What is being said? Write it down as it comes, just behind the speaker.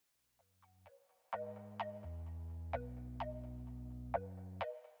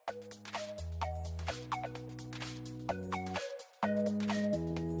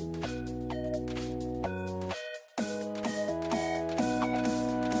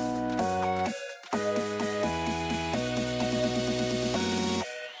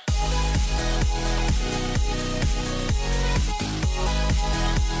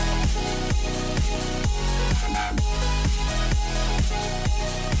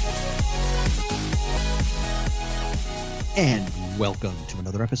And welcome to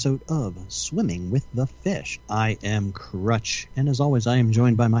another episode of Swimming with the Fish. I am Crutch, and as always, I am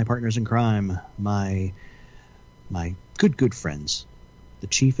joined by my partners in crime, my good friends, the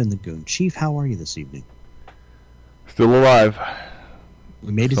Chief and the Goon. Chief, how are you this evening? Still alive.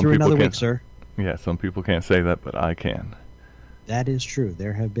 We made it through another week, sir. Yeah, some people can't say that, but I can. That is true.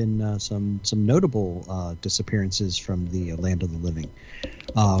 There have been some notable disappearances from the land of the living.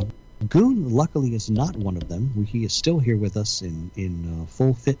 Goon, luckily, is not one of them. He is still here with us in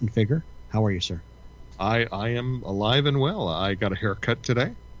full fit and figure. How are you, sir? I am alive and well. I got a haircut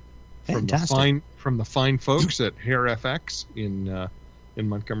today. Fantastic. From the fine folks at Hair FX in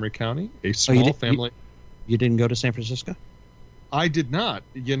Montgomery County, a small family. You didn't go to San Francisco? I did not.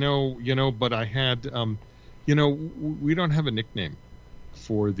 But I had. We don't have a nickname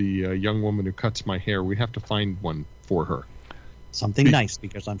for the young woman who cuts my hair. We have to find one for her. Something nice,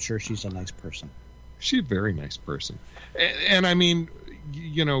 because I'm sure she's a nice person. She's a very nice person. And I mean,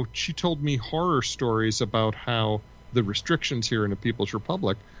 she told me horror stories about how the restrictions here in the People's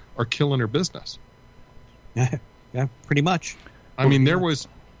Republic are killing her business. Yeah, pretty much. I mean, there was,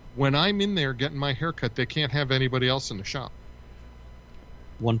 when I'm in there getting my hair cut, they can't have anybody else in the shop.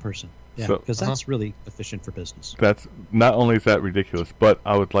 One person. Yeah, because that's really efficient for business. That's not only is that ridiculous, but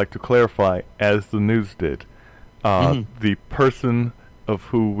I would like to clarify, as the news did, the person of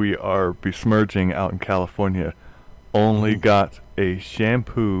who we are besmirching out in California only got a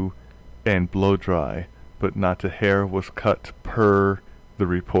shampoo and blow dry, but not the hair was cut per the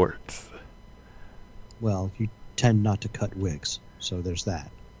reports. Well, you tend not to cut wigs, so there's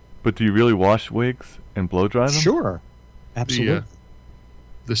that. But do you really wash wigs and blow dry them? Sure, absolutely.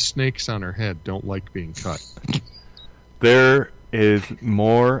 The snakes on her head don't like being cut. There is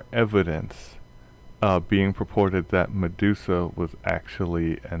more evidence being purported that Medusa was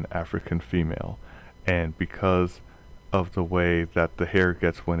actually an African female, and because of the way that the hair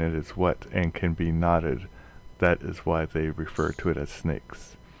gets when it is wet and can be knotted, that is why they refer to it as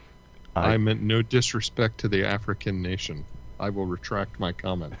snakes. I meant no disrespect to the African nation. I will retract my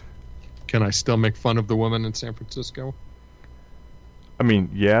comment. Can I still make fun of the woman in San Francisco? I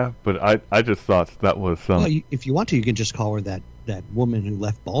mean, yeah, but I just thought that was some... Well, if you want to, you can just call her that woman who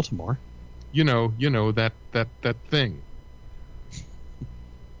left Baltimore. You know that thing.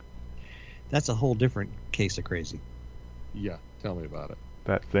 That's a whole different case of crazy. Yeah, tell me about it.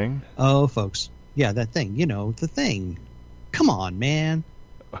 That thing? Oh, folks. Yeah, that thing. The thing. Come on, man.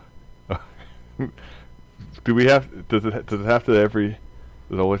 Do we have... Does it have to Does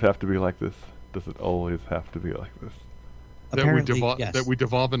it always have to be like this? Does it always have to be like this? Apparently, yes. That we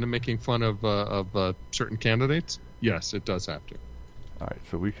devolve into making fun of certain candidates? Yes, it does have to. All right,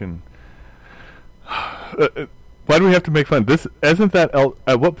 so we can... why do we have to make fun? This isn't that.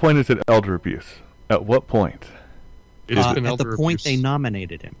 At what point is it elder abuse? At what point? It has been at elder the point abuse. They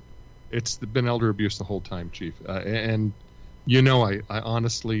nominated him. It's been elder abuse the whole time, Chief. And I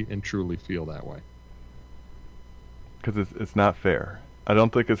honestly and truly feel that way. Because it's not fair. I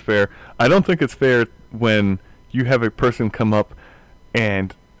don't think it's fair. I don't think it's fair when you have a person come up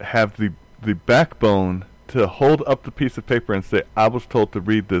and have the backbone to hold up the piece of paper and say, I was told to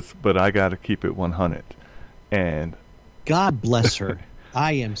read this, but I got to keep it 100. And God bless her.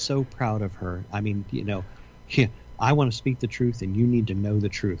 I am so proud of her. I mean, I want to speak the truth, and you need to know the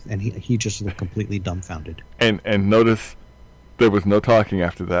truth. And he just looked completely dumbfounded. And notice there was no talking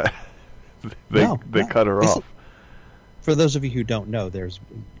after that. They cut her off. For those of you who don't know, there's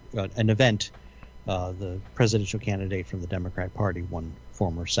an event. The presidential candidate from the Democrat Party, one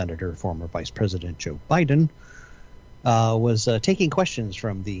former senator, former Vice President Joe Biden, was taking questions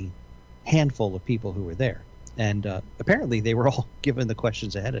from the handful of people who were there. And apparently they were all given the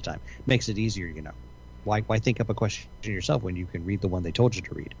questions ahead of time. Makes it easier, Why think up a question yourself when you can read the one they told you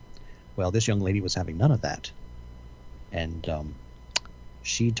to read? Well, this young lady was having none of that. And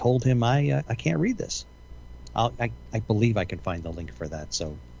she told him, I can't read this. I believe I can find the link for that,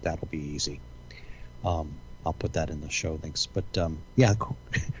 so that'll be easy. I'll put that in the show links. But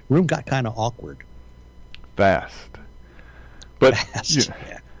room got kind of awkward. Fast. But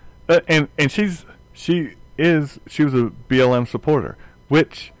Yeah. And she was a BLM supporter,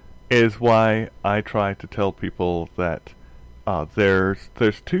 which is why I try to tell people that there's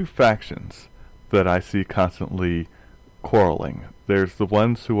two factions that I see constantly quarreling. There's the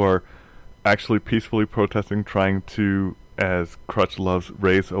ones who are actually peacefully protesting, trying to, as Crutch loves,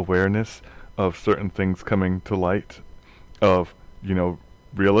 raise awareness of certain things coming to light, of,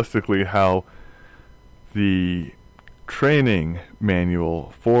 realistically how the training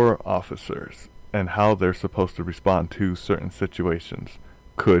manual for officers and how they're supposed to respond to certain situations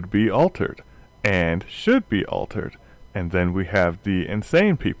could be altered and should be altered And then we have the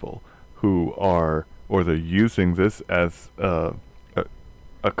insane people who are, or they're using this as a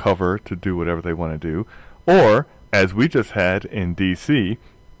cover to do whatever they want to do. Or, as we just had in D.C.,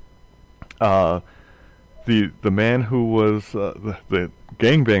 the man who was the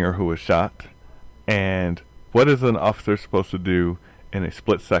gangbanger who was shot, and what is an officer supposed to do in a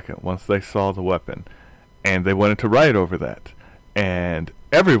split second once they saw the weapon? And they wanted to riot over that. And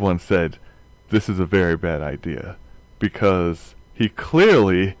everyone said, this is a very bad idea, because he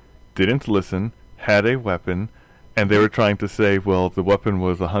clearly didn't listen, had a weapon, and they were trying to say, well, the weapon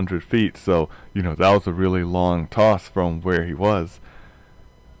was 100 feet, so, that was a really long toss from where he was.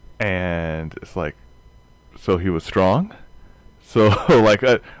 And it's like, so he was strong? So,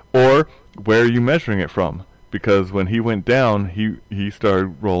 or where are you measuring it from? Because when he went down, he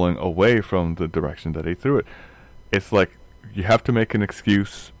started rolling away from the direction that he threw it. It's like, you have to make an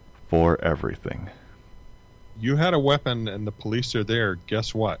excuse for everything. You had a weapon and the police are there,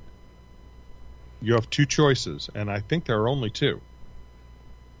 guess what? You have two choices, and I think there are only two.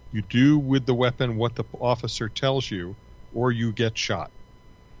 You do with the weapon what the officer tells you, or you get shot.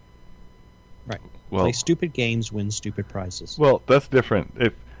 Right. Well, play stupid games, win stupid prizes. Well, that's different.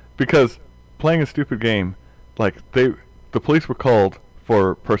 Because playing a stupid game, the police were called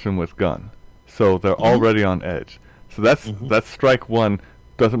for a person with gun, so they're already on edge. So that's strike one.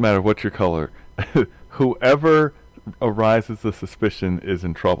 Doesn't matter what your color. Whoever arises the suspicion is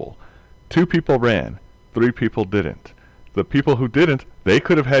in trouble. 2 people ran, 3 people didn't. The people who didn't, they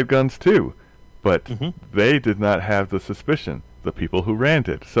could have had guns too, but they did not have the suspicion. The people who ran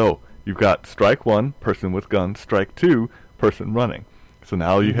did. So you've got strike 1, person with gun, strike 2, person running. So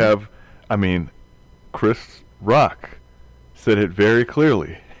now you have, Chris Rock said it very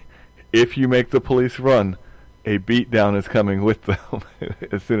clearly. If you make the police run, a beatdown is coming with them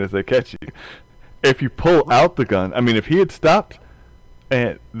as soon as they catch you. If you pull out the gun, if he had stopped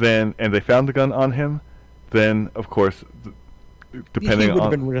and they found the gun on him, then of course, depending on,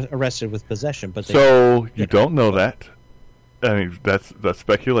 he would have been arrested with possession. But so you don't know that. That's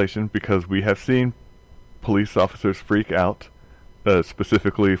speculation, because we have seen police officers freak out,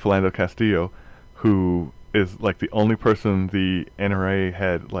 specifically Philando Castillo, who is the only person the NRA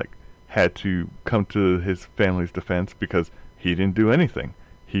had to come to his family's defense because he didn't do anything.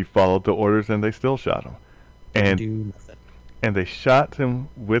 He followed the orders and they still shot him. And they shot him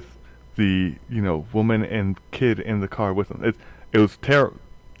with the woman and kid in the car with him. It was terrible.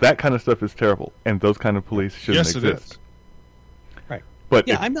 That kind of stuff is terrible, and those kind of police shouldn't exist. Yes, it is. Right.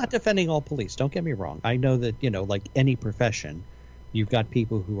 But I'm not defending all police. Don't get me wrong. I know that like any profession, you've got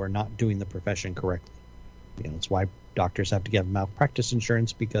people who are not doing the profession correctly. That's why doctors have to get malpractice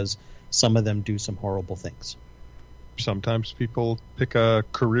insurance, because some of them do some horrible things. Sometimes people pick a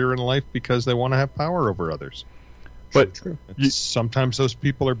career in life because they want to have power over others. But true. Sometimes those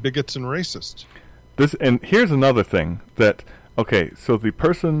people are bigots and racists. And here's another thing that, so the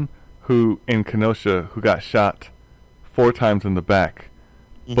person who in Kenosha who got shot 4 times in the back,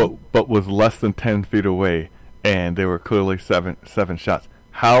 but was less than 10 feet away, and they were clearly seven shots.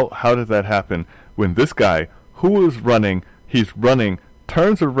 How did that happen when this guy who was running, he's running,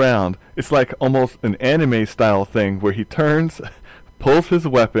 turns around? It's like almost an anime style thing where he turns, pulls his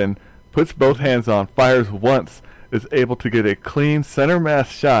weapon, puts both hands on, fires once, is able to get a clean center mass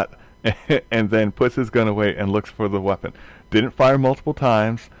shot, and then puts his gun away and looks for the weapon. Didn't fire multiple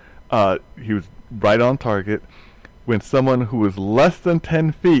times. He was right on target. When someone who was less than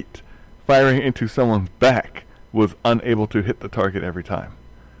 10 feet firing into someone's back was unable to hit the target every time.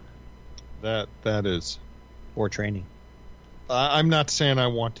 That is poor training. I'm not saying I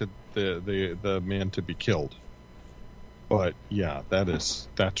wanted the man to be killed, but yeah, that's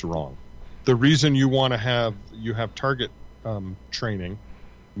wrong. The reason you have target training,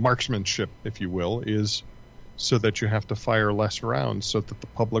 marksmanship, if you will, is so that you have to fire less rounds, so that the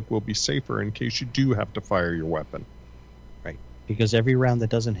public will be safer in case you do have to fire your weapon. Right, because every round that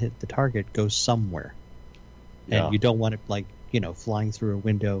doesn't hit the target goes somewhere, and you don't want it flying through a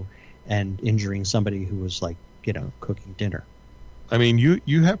window and injuring somebody who was cooking dinner.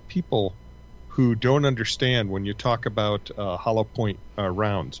 You have people who don't understand when you talk about hollow point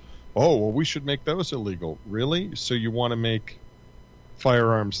rounds. Oh, well, we should make those illegal. Really? So you want to make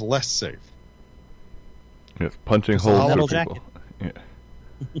firearms less safe? Yes, punching holes through people.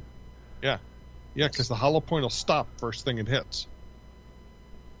 Yeah. Yeah, because the hollow point will stop first thing it hits.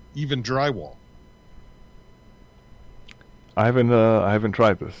 Even drywall. I haven't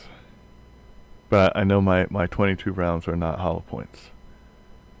tried this, but I know my 22 rounds are not hollow points,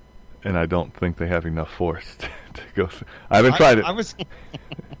 and I don't think they have enough force to go through. I haven't tried it. I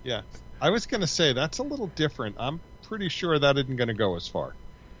was going to say that's a little different. I'm pretty sure that isn't going to go as far.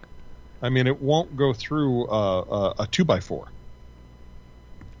 I mean, it won't go through a 2x4.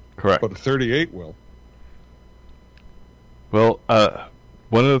 Correct. But a 38 will. Well,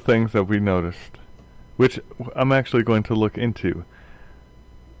 one of the things that we noticed, which I'm actually going to look into,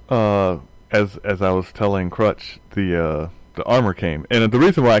 as I was telling Crutch, the armor came, and the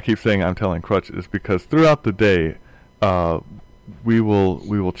reason why I keep saying I'm telling Crutch is because throughout the day, we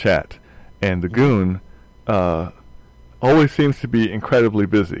will chat, and the goon always seems to be incredibly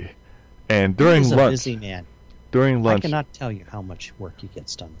busy, and during He's a lunch, busy man. during lunch, I cannot tell you how much work he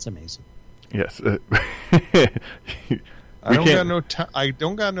gets done. It's amazing. yes, I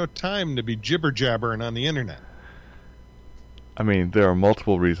don't got no time to be jibber jabbering on the internet. I mean, there are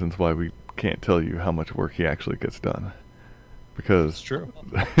multiple reasons why we can't tell you how much work he actually gets done, because It's true.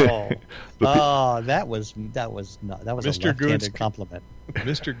 That was not, that was Mr. a left-handed Goon's- compliment.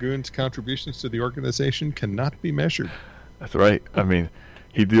 Mr. Goon's contributions to the organization cannot be measured. that's right. I mean,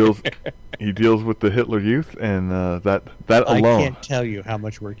 he deals with the Hitler Youth, and that I alone. can't tell you how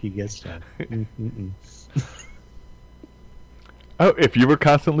much work he gets done. Mm-mm-mm. Oh, if you were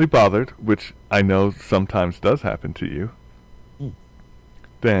constantly bothered, which I know sometimes does happen to you,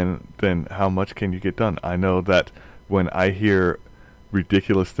 then how much can you get done? I know that when I hear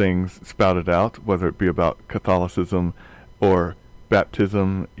ridiculous things spouted out, whether it be about Catholicism or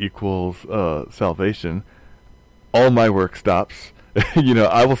baptism equals salvation, all my work stops.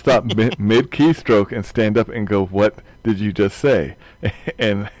 I will stop mid keystroke and stand up and go, "What did you just say?"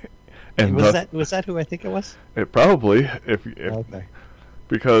 and was that who I think it was? it probably if Okay.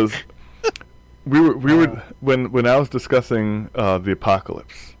 because we were when I was discussing the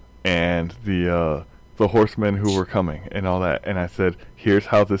apocalypse and the horsemen who were coming and all that, and I said, "Here's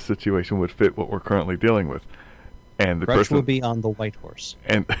how this situation would fit what we're currently dealing with." And the Crutch person will be on the white horse.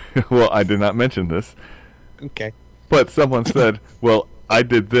 and well, I did not mention this, Okay. but someone said, "Well, I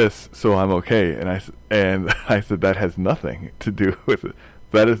did this, so I'm okay," and I said that has nothing to do with it.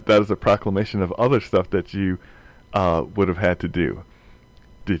 That is a proclamation of other stuff that you would have had to do.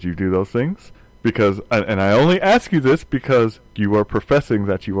 Did you do those things? Because, and I only ask you this because you are professing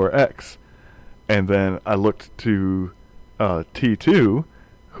that you are X. And then I looked to T2,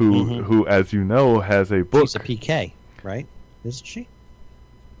 who, as you know, has a book. She's a PK, right? Isn't she?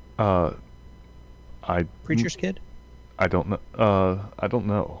 Preacher's kid? I don't know. I don't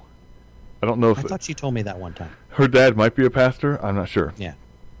know. I don't know if I thought she told me that one time. her dad might be a pastor. I'm not sure. Yeah.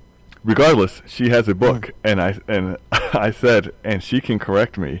 Regardless, she has a book, and I said, and she can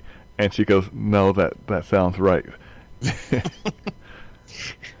correct me, and she goes, "No, that sounds right."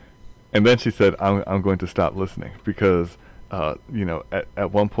 And then she said, "I'm going to stop listening because,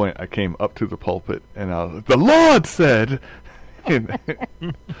 at one point I came up to the pulpit and the Lord said."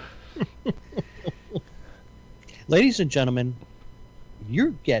 Ladies and gentlemen,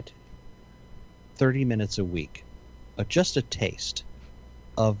 you get 30 minutes a week, just a taste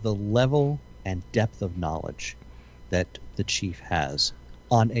of the level and depth of knowledge that the chief has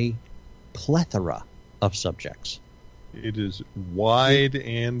on a plethora of subjects. It is wide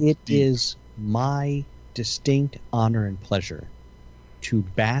and It deep. is my distinct honor and pleasure to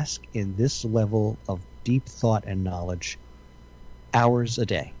bask in this level of deep thought and knowledge hours a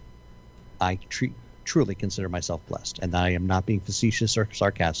day. I truly consider myself blessed, and I am not being facetious or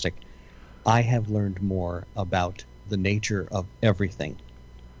sarcastic. I have learned more about the nature of everything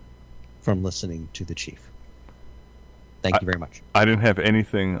from listening to the chief. Thank you very much. I didn't have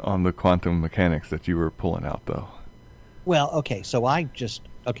anything on the quantum mechanics that you were pulling out, though. Well, okay, so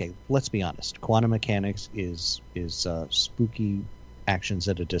let's be honest. Quantum mechanics is spooky actions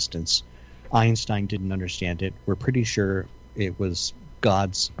at a distance. Einstein didn't understand it. We're pretty sure it was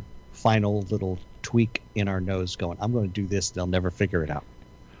God's final little tweak in our nose going, "I'm going to do this, they'll never figure it out."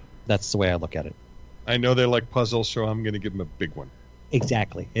 That's the way I look at it. I know they like puzzles, so I'm going to give them a big one.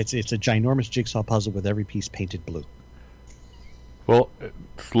 Exactly. It's a ginormous jigsaw puzzle with every piece painted blue. Well,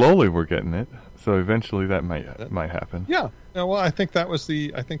 slowly we're getting it, so eventually that might happen. Yeah. No, well, I think that was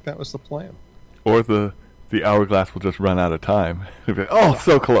the plan. Or the hourglass will just run out of time. It'll be, oh,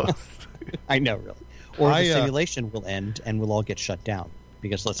 so close. I know, really. Or I, the simulation will end and we'll all get shut down.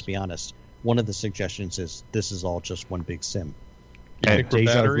 Because let's be honest, one of the suggestions is this is all just one big sim. You think we're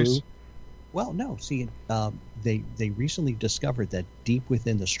Deja batteries? vu. Well, no. See, they recently discovered that deep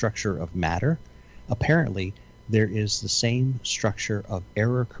within the structure of matter, apparently there is the same structure of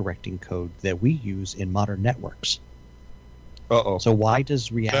error correcting code that we use in modern networks. Uh-oh. So why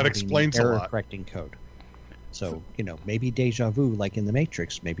does reality explains need a error lot. correcting code? So, maybe deja vu, like in the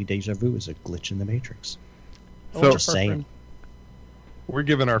Matrix. Maybe deja vu is a glitch in the Matrix. So- Just saying. We're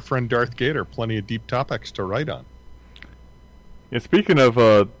giving our friend Darth Gator plenty of deep topics to write on. Yeah, speaking of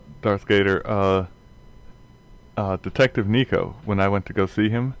Darth Vader, Detective Nico, when I went to go see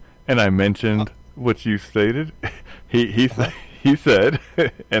him, and I mentioned what you stated, he said,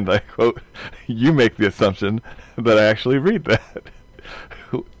 and I quote, "You make the assumption that I actually read that."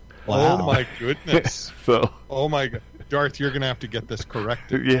 Wow. Oh my goodness! So, oh my god, Darth, you're gonna have to get this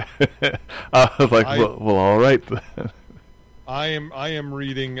corrected. yeah, I was like, well, all right then. I am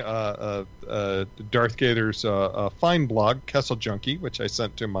reading Darth Gator's fine blog, Kessel Junkie, which I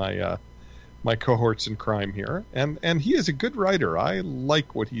sent to my my cohorts in crime here, and he is a good writer. I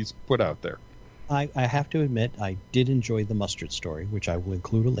like what he's put out there. I have to admit, I did enjoy the Mustard story, which I will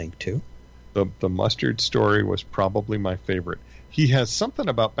include a link to. The Mustard story was probably my favorite. He has something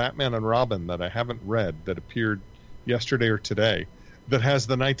about Batman and Robin that I haven't read that appeared yesterday or today that has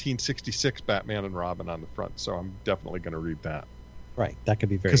the 1966 Batman and Robin on the front. So I'm definitely going to read that. Right, that could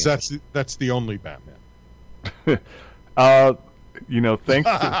be very. Because that's the only Batman. Thanks.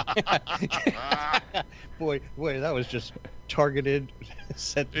 boy, that was just targeted.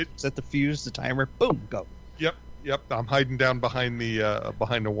 Set the fuse, the timer. Boom, go. Yep. I'm hiding down behind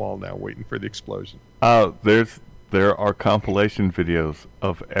the wall now, waiting for the explosion. There are compilation videos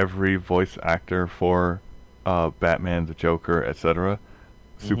of every voice actor for Batman, the Joker, etc.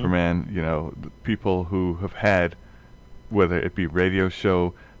 Superman. The people who have had, whether it be radio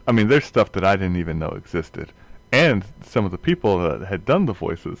show. I mean, there's stuff that I didn't even know existed. And some of the people that had done the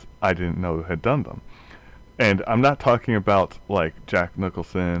voices, I didn't know had done them. And I'm not talking about like Jack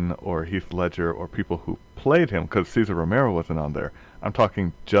Nicholson or Heath Ledger or people who played him, because Cesar Romero wasn't on there. I'm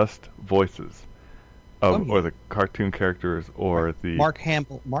talking just voices of, or the cartoon characters, or the Mark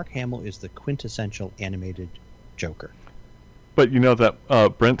Hamill. Mark Hamill is the quintessential animated Joker. But you know that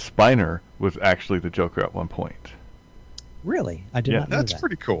Brent Spiner was actually the Joker at one point. Really, I did not know that. That's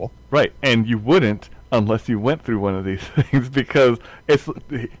pretty cool. Right, and you wouldn't unless you went through one of these things, because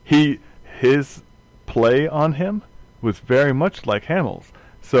his play on him was very much like Hamill's.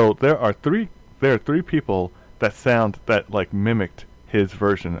 So there are three people that like mimicked his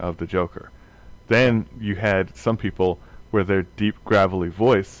version of the Joker. Then you had some people where their deep gravelly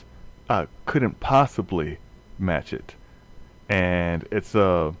voice couldn't possibly match it, and it's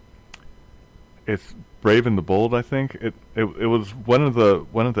Brave and the Bold, I think. It was one of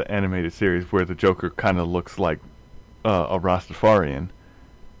the animated series where the Joker kind of looks like a Rastafarian,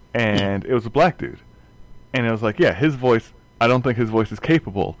 and it was a black dude, and it was like, yeah, his voice. I don't think his voice is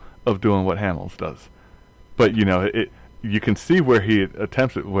capable of doing what Hamill's does, but you can see where he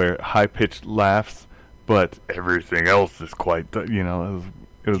attempts it, where high pitched laughs, but everything else is quite. It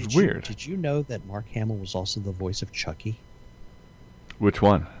was weird. Did you know that Mark Hamill was also the voice of Chucky? Which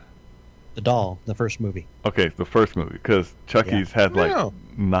one? The doll, the first movie. Okay, the first movie, because Chucky's had like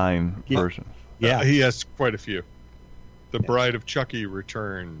 9 versions. Yeah, he has quite a few. The Bride of Chucky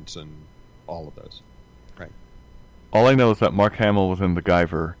Returns and all of those. Right. All I know is that Mark Hamill was in The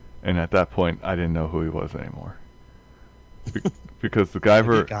Guyver, and at that point, I didn't know who he was anymore. Because The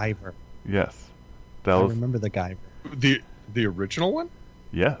Guyver. The Guyver. Yes, I remember The Guyver. The original one.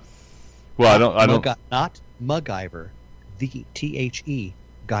 Yes. Well, I don't. Not MacGyver. The THE.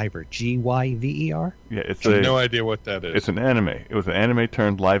 Guyver, Gyver. Yeah, I have no idea what that is. It's an anime. It was an anime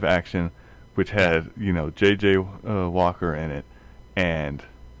turned live action, which had J.J. Walker in it, and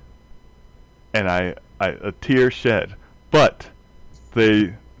I a tear shed. But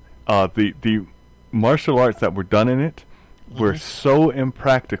the martial arts that were done in it were so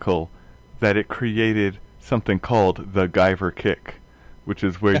impractical that it created something called the Guyver kick, which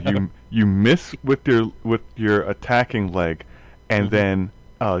is where you miss with your attacking leg, and then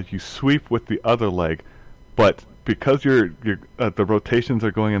you sweep with the other leg, but because the rotations are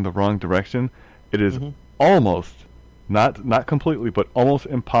going in the wrong direction, it is almost, not completely, but almost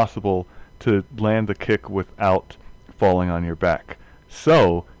impossible to land the kick without falling on your back.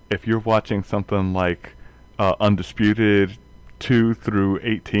 So if you're watching something like Undisputed 2 through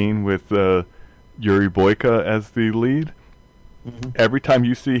 18 with Yuri Boyka as the lead, every time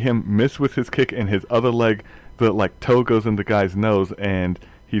you see him miss with his kick and his other leg, the toe goes in the guy's nose and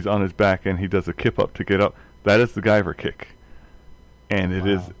he's on his back and he does a kip up to get up. That is the Guyver kick, and it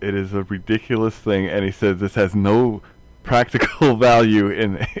is a ridiculous thing. And he says this has no practical value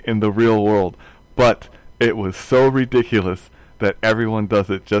in the real world, but it was so ridiculous that everyone does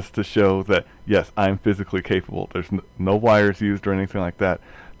it just to show that yes, I'm physically capable. There's no wires used or anything like that.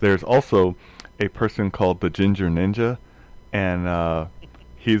 There's also a person called the Ginger Ninja, and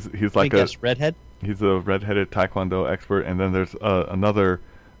he's like redhead. He's a redheaded taekwondo expert, and then there's another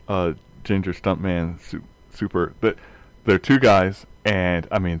ginger stuntman super. But they're 2 guys, and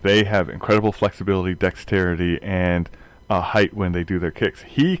I mean they have incredible flexibility, dexterity, and height when they do their kicks.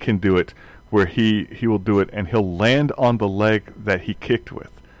 He can do it where he will do it and he'll land on the leg that he kicked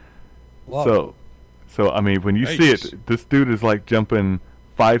with. Whoa. So I mean, when you see it, this dude is like jumping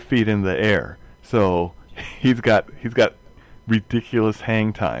 5 feet in the air. So he's got ridiculous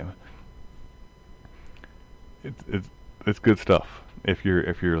hang time. It's good stuff if you're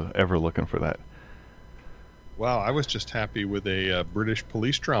ever looking for that. Wow, I was just happy with a British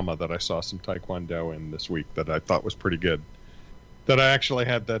police drama that I saw some Taekwondo in this week that I thought was pretty good. That I actually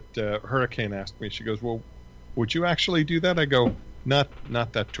had that Hurricane asked me. She goes, "Well, would you actually do that?" I go, "Not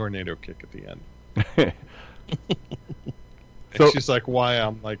that tornado kick at the end." And she's like, "Why?"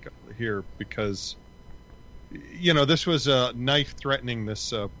 I'm like, "Here, because this was a knife threatening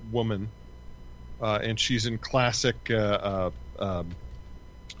this woman, and she's in classic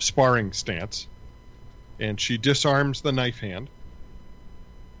sparring stance, and she disarms the knife hand,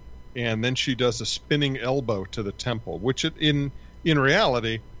 and then she does a spinning elbow to the temple, which in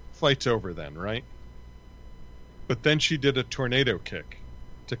reality, fight's over then, right? But then she did a tornado kick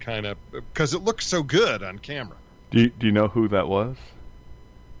to kind of, because it looked so good on camera." Do you know who that was?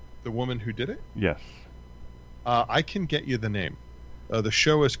 The woman who did it? Yes. I can get you the name. The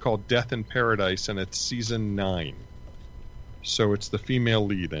show is called Death in Paradise, and it's season 9. So it's the female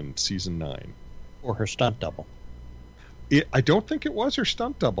lead in season 9. Or her stunt double. I don't think it was her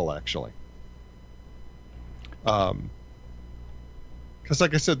stunt double, actually. Because,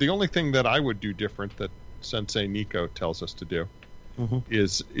 like I said, the only thing that I would do different that Sensei Nico tells us to do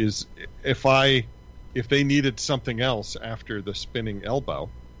is if they needed something else after the spinning elbow,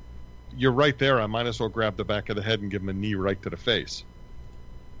 you're right there. I might as well grab the back of the head and give him a knee right to the face.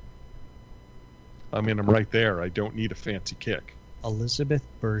 I mean, I'm right there. I don't need a fancy kick. Elizabeth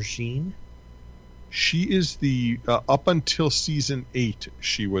Bergine? She is the up until season 8,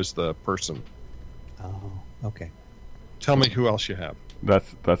 she was the person. Oh, okay. Tell me who else you have.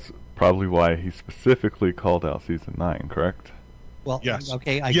 That's probably why he specifically called out season 9, correct? Well, yes.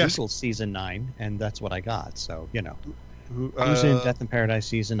 Okay, I Googled season 9, and that's what I got. So, who's in Death in Paradise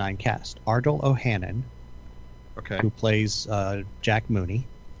season 9 cast? Ardal O'Hannon, who plays Jack Mooney.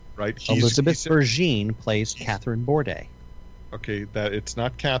 Right. Elizabeth Bergine plays Catherine Bourdain. Okay, that it's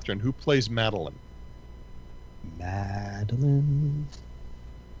not Catherine. Who plays Madeline? Madeline.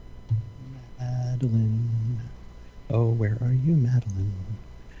 Oh, where are you, Madeline?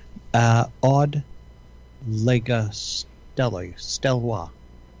 Aude Legastellois.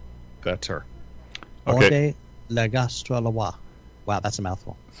 That's her. Okay. Aude Legastellois. Wow, that's a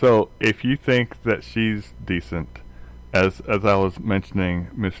mouthful. So, if you think that she's decent, as I was mentioning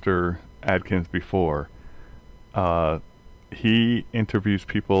Mr. Adkins before, he interviews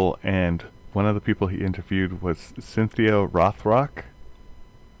people, and one of the people he interviewed was Cynthia Rothrock.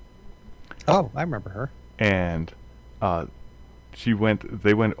 Oh, I remember her. And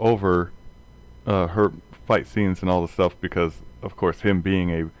they went over her fight scenes and all the stuff because, of course, him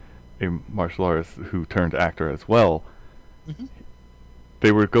being a martial artist who turned actor as well,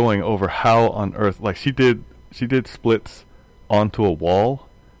 they were going over how on earth, like she did splits onto a wall,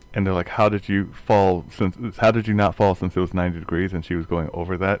 and they're like, how did you not fall since it was 90 degrees? And she was going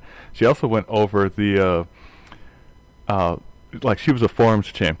over that. She also went over the like she was a forums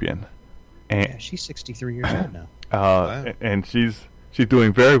champion. And, yeah, she's 63 years old now. Wow. And she's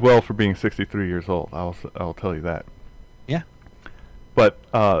doing very well for being 63 years old. I'll tell you that. Yeah. But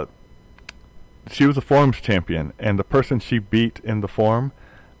she was a forums champion, and the person she beat in the forum,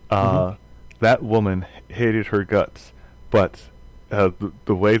 that woman hated her guts. But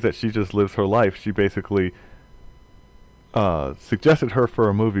the way that she just lives her life, she basically suggested her for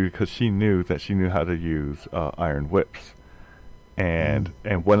a movie because she knew how to use iron whips. And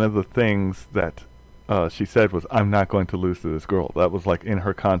one of the things that she said was, "I'm not going to lose to this girl." That was like in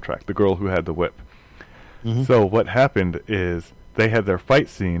her contract, the girl who had the whip. So what happened is they had their fight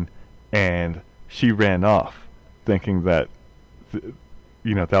scene, and she ran off, thinking that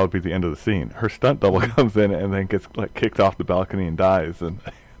that would be the end of the scene. Her stunt double comes in and then gets like kicked off the balcony and dies. And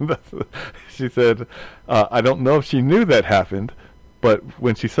she said, "I don't know if she knew that happened, but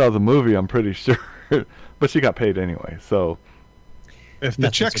when she saw the movie, I'm pretty sure." But she got paid anyway, so. If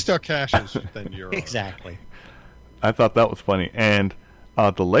the check still cashes, then you're exactly. I thought that was funny, and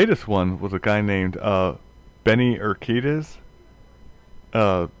the latest one was a guy named Benny Urquidez,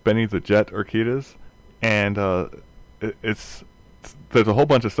 Benny the Jet Urquidez, and there's a whole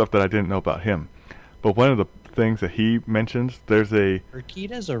bunch of stuff that I didn't know about him, but one of the things that he mentions, there's a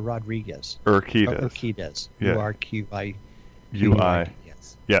Urquidez or Rodriguez. Urquidez. Urquidez. Yeah. Urquidez.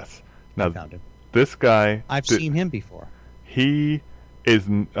 Yes. Now I found him. this guy. I've seen him before. He is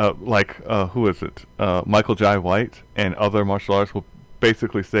who is it? Michael Jai White and other martial artists will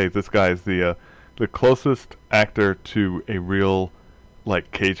basically say this guy is the closest actor to a real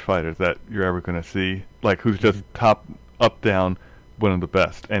like cage fighter that you're ever going to see, like who's just top up down one of the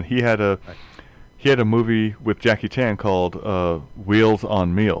best. And he had a movie with Jackie Chan called Wheels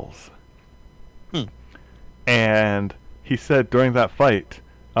on Meals. And he said during that fight,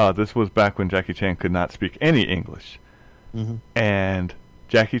 this was back when Jackie Chan could not speak any English. And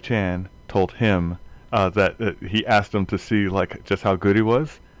Jackie Chan told him that he asked him to see like just how good he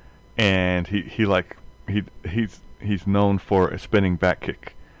was, and he's known for a spinning back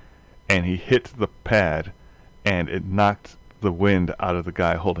kick, and he hit the pad, and it knocked the wind out of the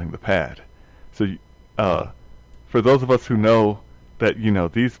guy holding the pad. So for those of us who know that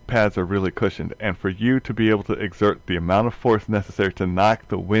these pads are really cushioned, and for you to be able to exert the amount of force necessary to knock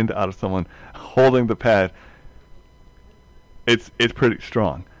the wind out of someone holding the pad, it's pretty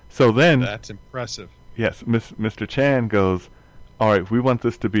strong. So then that's impressive. Yes, Mr. Chan goes, all right, we want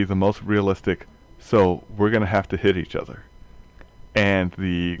this to be the most realistic, so we're going to have to hit each other. And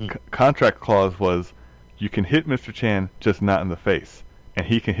the contract clause was, you can hit Mr. Chan, just not in the face, and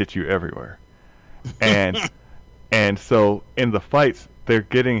he can hit you everywhere. And so in the fights, they're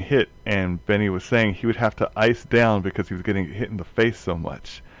getting hit, and Benny was saying he would have to ice down because he was getting hit in the face so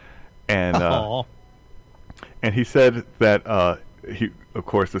much. And and he said that of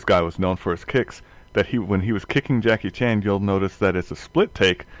course, this guy was known for his kicks, that when he was kicking Jackie Chan, you'll notice that it's a split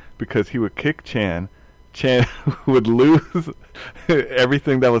take, because he would kick Chan would lose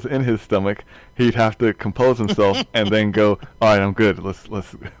everything that was in his stomach. He'd have to compose himself and then go, all right, I'm good,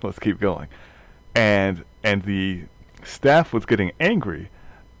 let's keep going. And the staff was getting angry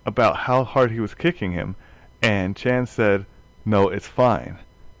about how hard he was kicking him, and Chan said, no, it's fine.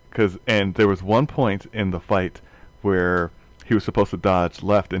 And there was one point in the fight where he was supposed to dodge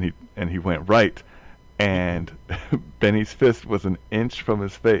left, and he went right, and Benny's fist was an inch from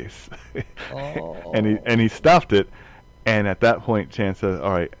his face. and he stopped it, and at that point Chan said,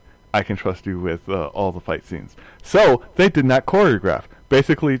 all right, I can trust you with all the fight scenes. So they did not choreograph.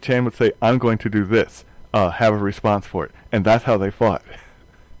 Basically, Chan would say, I'm going to do this, have a response for it, and that's how they fought.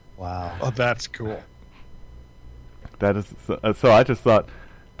 Wow. Oh, that's cool. That is so I just thought,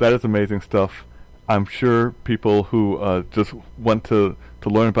 that is amazing stuff. I'm sure people who just want to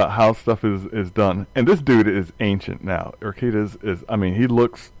learn about how stuff is done. And this dude is ancient now. Urquidez is I mean, he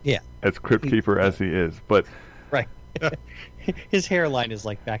looks as Crypt Keeper as he is. But right. His hairline is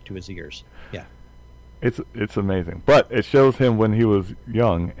like back to his ears. Yeah. It's amazing. But it shows him when he was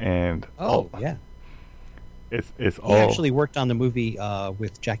young, and yeah. It's all. He actually worked on the movie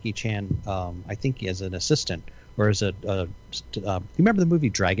with Jackie Chan, I think as an assistant, or as a you remember the movie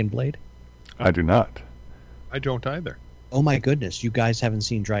Dragon Blade? I do not. I don't either. Oh my goodness, you guys haven't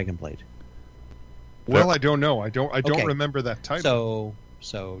seen Dragon Blade. Well, I don't know. I don't remember that title.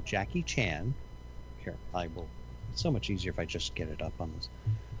 So Jackie Chan, here, I will. It's so much easier if I just get it up on this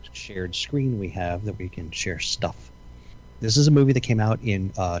shared screen we have that we can share stuff. This is a movie that came out in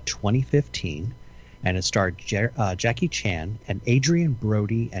 2015, and it starred Jackie Chan and Adrian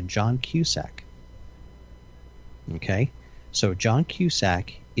Brody and John Cusack. Okay, so John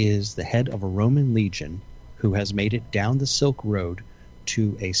Cusack is the head of a Roman legion who has made it down the Silk Road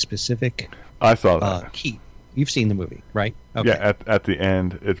to a specific I saw that. Keep. You've seen the movie, right? Okay. Yeah, at the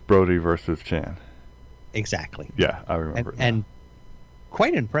end, it's Brody versus Chan. Exactly. Yeah, I remember. And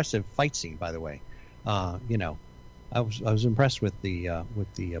quite an impressive fight scene, by the way. I was impressed with the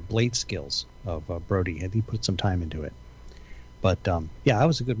blade skills of Brody, and he put some time into it. But yeah, that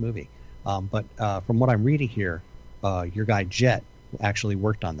was a good movie. But from what I'm reading here, your guy Jet actually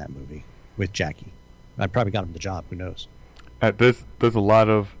worked on that movie with Jackie. I probably got him the job. Who knows? There's a lot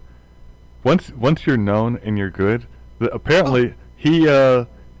of once you're known and you're good. Apparently, he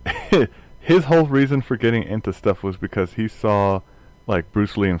his whole reason for getting into stuff was because he saw like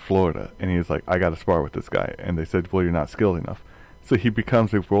Bruce Lee in Florida, and he was like, I got to spar with this guy. And they said, well, you're not skilled enough. So he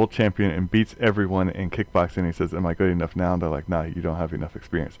becomes a world champion and beats everyone in kickboxing. He says, am I good enough now? And they're like, nah, you don't have enough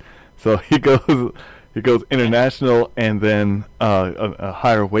experience. So he goes international, and then a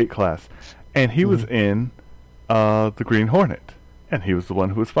higher weight class. And he was in the Green Hornet, and he was the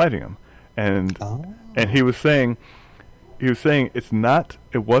one who was fighting him. And he was saying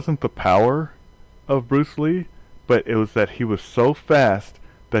it wasn't the power of Bruce Lee, but it was that he was so fast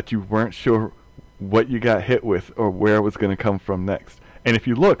that you weren't sure what you got hit with or where it was going to come from next. And if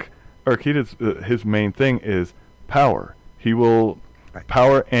you look, Urquidez, his main thing is power. He will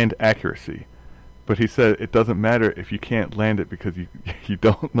power and accuracy. But he said it doesn't matter if you can't land it because you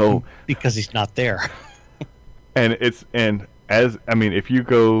don't know, because he's not there. and if you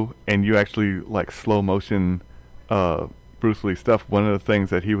go and you actually like slow motion Bruce Lee stuff, one of the things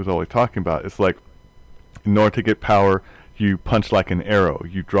that he was always talking about is like, in order to get power, you punch like an arrow.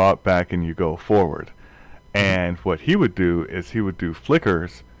 You draw it back and you go forward. And what he would do is he would do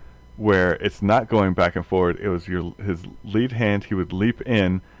flickers where it's not going back and forward. It was his lead hand. He would leap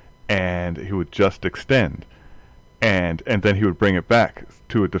in and he would just extend. And then he would bring it back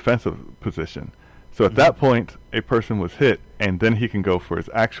to a defensive position. So at that point, a person was hit, and then he can go for his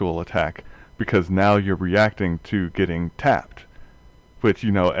actual attack, because now you're reacting to getting tapped. Which,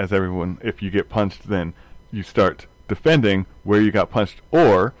 as everyone, if you get punched, then you start defending where you got punched.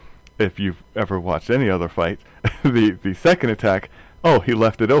 Or, if you've ever watched any other fight, the second attack, he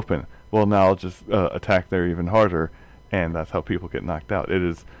left it open. Well, now I'll just attack there even harder, and that's how people get knocked out. It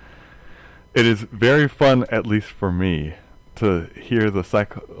is very fun, at least for me, to hear the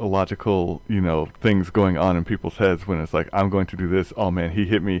psychological, things going on in people's heads when it's like, I'm going to do this. Oh man, he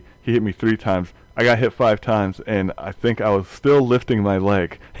hit me 3 times. I got hit 5 times, and I think I was still lifting my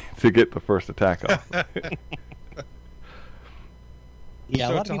leg to get the first attack off. Yeah,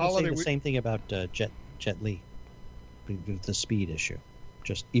 a lot of people say the same thing about Jet Li, the speed issue.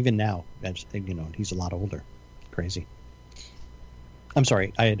 Just even now, he's a lot older. Crazy. I'm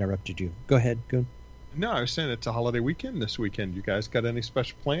sorry, I interrupted you. Go ahead, Goon. No, I was saying it's a holiday weekend this weekend. You guys got any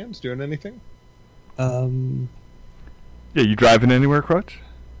special plans? Doing anything? Yeah, you driving anywhere, Crutch?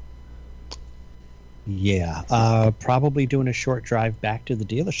 Yeah, probably doing a short drive back to the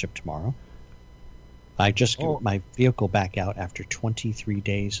dealership tomorrow. I just got my vehicle back out after 23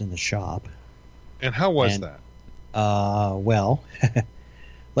 days in the shop. And how was that? Well,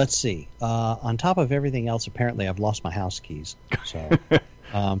 let's see. On top of everything else, apparently I've lost my house keys. So,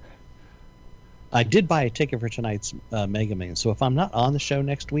 I did buy a ticket for tonight's Mega Millions. So if I'm not on the show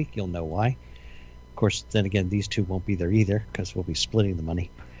next week, you'll know why. Of course, then again, these two won't be there either because we'll be splitting the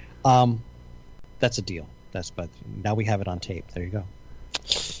money. That's a deal. But now we have it on tape. There you go.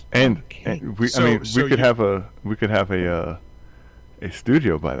 And we could have a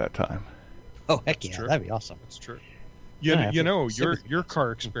studio by that time. Oh heck yeah, that'd be awesome. That's true. Your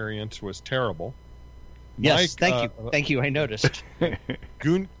car experience was terrible. Yes, Mike, thank you. I noticed.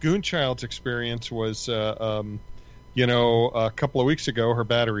 Goonchild's experience was, a couple of weeks ago, her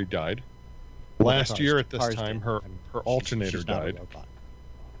battery died. Last year at this time, her alternator died.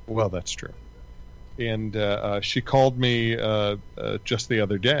 Well, that's true. And she called me just the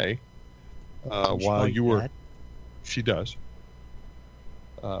other day while you were. That? She does.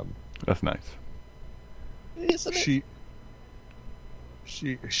 That's nice. Isn't it?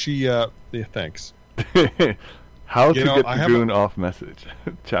 Yeah, thanks. How to get the Goon off message,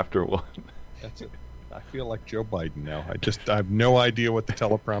 Chapter 1. That's it. I feel like Joe Biden now. I have no idea what the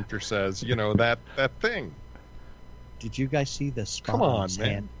teleprompter says. That thing. Did you guys see the spot? Come on, man.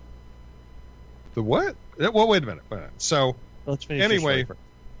 Hand? The what? Well, wait a minute. So, let's finish anyway,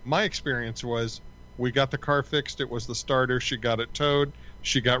 my experience was we got the car fixed. It was the starter. She got it towed.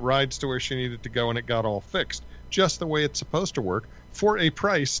 She got rides to where she needed to go, and it got all fixed. Just the way it's supposed to work, for a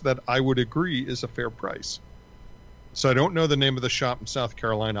price that I would agree is a fair price. So I don't know the name of the shop in South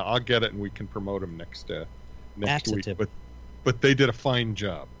Carolina. I'll get it, and we can promote them next week. But they did a fine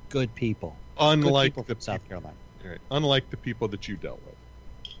job. Good people. Unlike Good people from South Carolina. Right, unlike the people that you dealt with.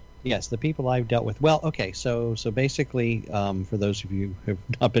 Yes, the people I've dealt with. Well, okay, so basically, for those of you who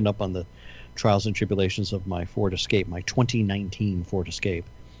have not been up on the trials and tribulations of my Ford Escape, my 2019 Ford Escape,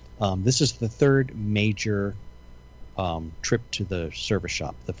 this is the third major trip to the service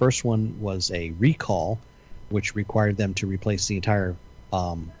shop. The first one was a recall, which required them to replace the entire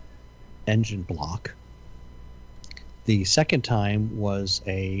engine block. The second time was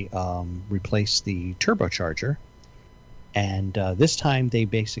replace the turbocharger, and this time they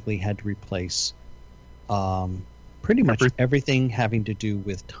basically had to replace pretty much everything having to do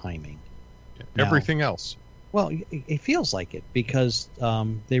with timing. Everything else. Well, it feels like it because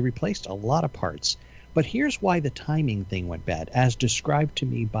they replaced a lot of parts. But here's why the timing thing went bad, as described to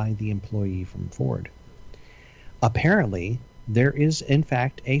me by the employee from Ford. Apparently, there is, in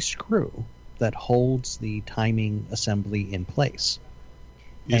fact, a screw that holds the timing assembly in place.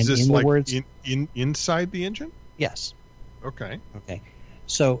 Is this like inside the engine? Yes. Okay.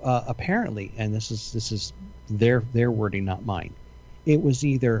 So apparently, and this is their wording, not mine, it was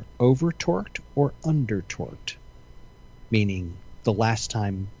either over-torqued or under-torqued, meaning the last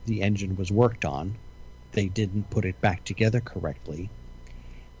time the engine was worked on, they didn't put it back together correctly,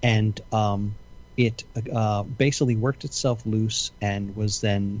 and it basically worked itself loose and was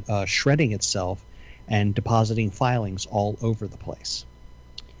then shredding itself and depositing filings all over the place.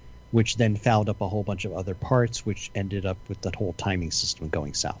 which then fouled up a whole bunch of other parts, which ended up with that whole timing system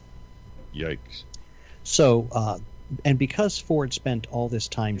going south. Yikes. So, and because Ford spent all this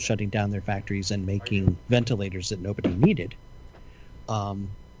time shutting down their factories and making ventilators that nobody needed,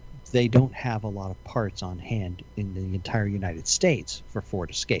 they don't have a lot of parts on hand in the entire United States for Ford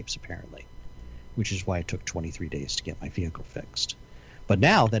Escapes, apparently, which is why it took 23 days to get my vehicle fixed. But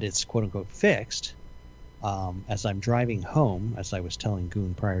now that it's quote-unquote fixed, as I'm driving home, as I was telling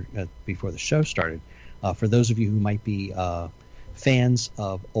Goon before the show started, for those of you who might be fans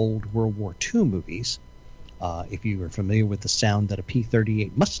of old World War II movies, if you are familiar with the sound that a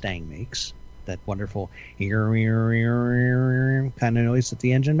P-38 Mustang makes, that wonderful kind of noise that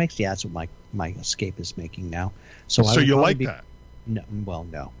the engine makes, yeah, that's what my Escape is making now. So you like that? No, well,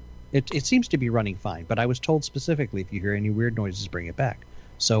 no. It seems to be running fine, but I was told specifically if you hear any weird noises, bring it back.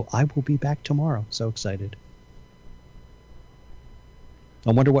 So I will be back tomorrow. So excited.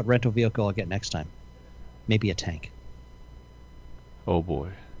 I wonder what rental vehicle I'll get next time. Maybe a tank. Oh boy.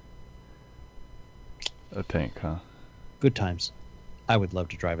 A tank, huh? Good times. I would love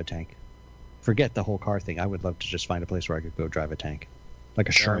to drive a tank. Forget the whole car thing. I would love to just find a place where I could go drive a tank. Like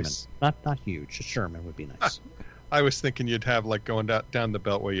a Sherman. Nice. Not huge. A Sherman would be nice. I was thinking you'd have, like, going down the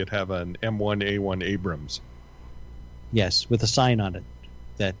Beltway, you'd have an M1A1 Abrams. Yes, with a sign on it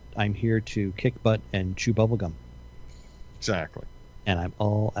that I'm here to kick butt and chew bubblegum. Exactly. And I'm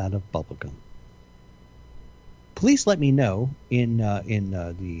all out of bubblegum. Please let me know in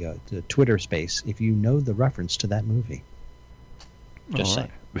the Twitter space if you know the reference to that movie. Just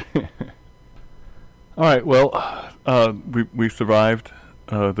saying. All right. Well, we survived.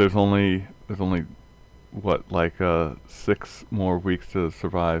 There's only what, like 6 more weeks to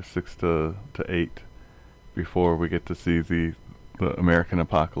survive, 6 to 8, before we get to see the American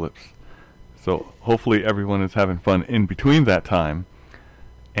apocalypse. So hopefully everyone is having fun in between that time.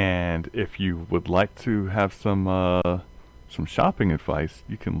 And if you would like to have some shopping advice,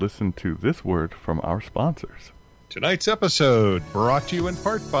 you can listen to this word from our sponsors. Tonight's episode brought to you in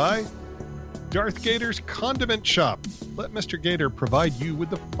part by Darth Gator's Condiment Shop. Let Mr. Gator provide you with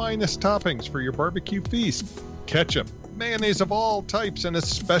the finest toppings for your barbecue feast. Ketchup, mayonnaise of all types, and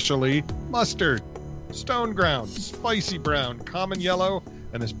especially mustard, stone ground, spicy brown, common yellow,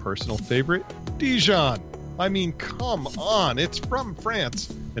 and his personal favorite, Dijon. I mean, come on, it's from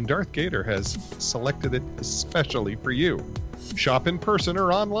France, and Darth Gator has selected it especially for you. Shop in person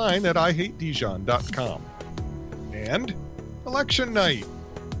or online at IHateDijon.com. And election night.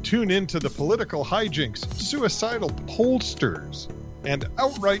 Tune in to the political hijinks, suicidal pollsters, and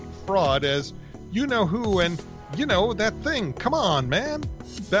outright fraud as you-know-who and you-know-that thing. Come on, man.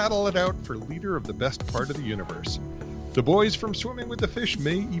 Battle it out for leader of the best part of the universe. The boys from Swimming with the Fish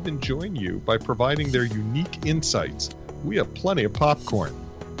may even join you by providing their unique insights. We have plenty of popcorn.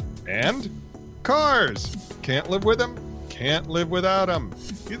 And cars. Can't live with them? Can't live without them.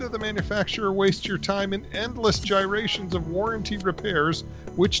 Either the manufacturer wastes your time in endless gyrations of warranty repairs,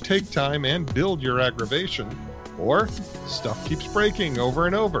 which take time and build your aggravation, or stuff keeps breaking over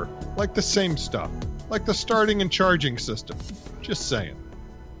and over, like the same stuff, like the starting and charging system. Just saying.